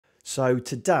So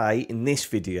today in this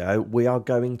video, we are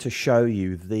going to show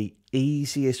you the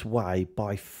easiest way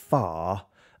by far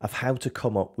of how to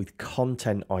come up with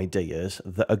content ideas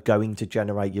that are going to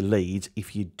generate your leads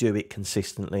if you do it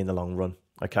consistently in the long run.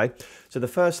 Okay, so the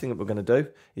first thing that we're going to do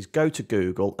is go to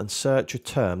Google and search a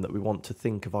term that we want to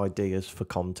think of ideas for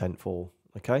content for.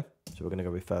 Okay, so we're going to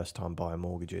go with first time buyer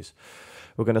mortgages.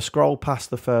 We're going to scroll past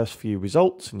the first few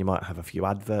results, and you might have a few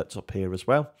adverts up here as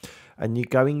well. And you're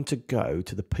going to go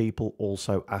to the people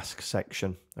also ask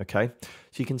section. Okay,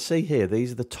 so you can see here,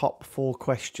 these are the top 4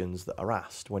 questions that are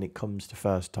asked when it comes to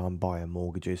first time buyer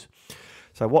mortgages.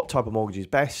 So what type of mortgage is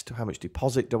best? How much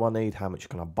deposit do I need? How much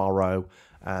can I borrow?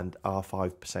 And are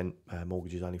 5%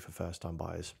 mortgages only for first time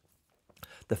buyers?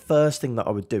 The first thing that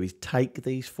I would do is take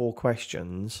these 4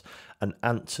 questions and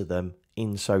answer them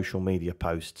in social media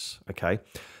posts. Okay,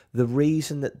 the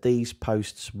reason that these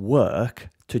posts work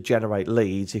to generate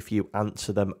leads if you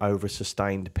answer them over a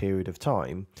sustained period of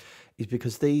time is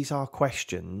because these are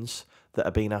questions that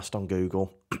are being asked on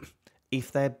Google.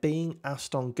 If they're being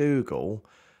asked on Google,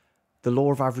 the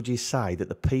law of averages say that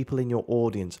the people in your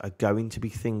audience are going to be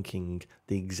thinking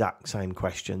the exact same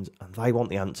questions and they want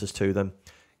the answers to them.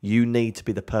 You need to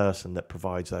be the person that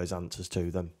provides those answers to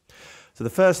them. So the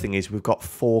first thing is we've got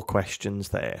 4 questions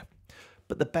there.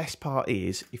 But the best part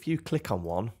is if you click on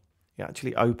one, it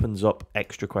actually opens up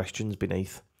extra questions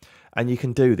beneath. And you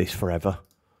can do this forever.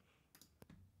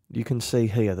 You can see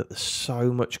here that there's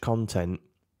so much content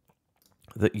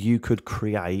that you could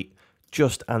create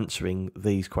just answering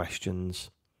these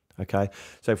questions. Okay,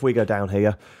 so if we go down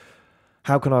here,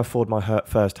 how can I afford my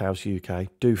first house UK?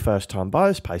 Do first time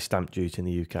buyers pay stamp duty in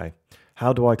the UK?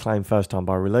 How do I claim first time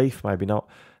buyer relief? Maybe not.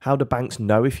 How do banks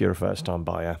know if you're a first time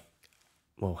buyer?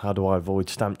 Well, how do I avoid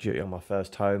stamp duty on my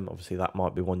first home? Obviously that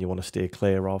might be one you want to steer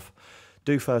clear of.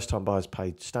 Do first time buyers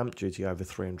pay stamp duty over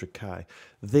 300k?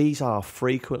 These are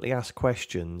frequently asked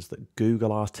questions that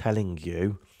Google are telling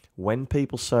you when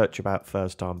people search about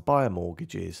first time buyer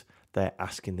mortgages, they're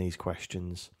asking these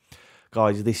questions.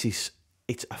 Guys,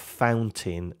 it's a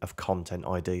fountain of content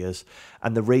ideas.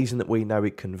 And the reason that we know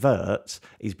it converts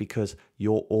is because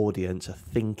your audience are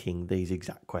thinking these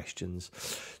exact questions.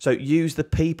 So use the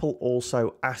people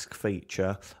also ask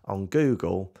feature on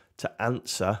Google to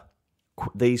answer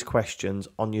these questions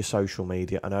on your social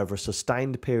media, and over a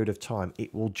sustained period of time,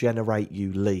 it will generate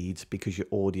you leads because your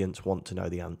audience want to know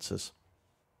the answers.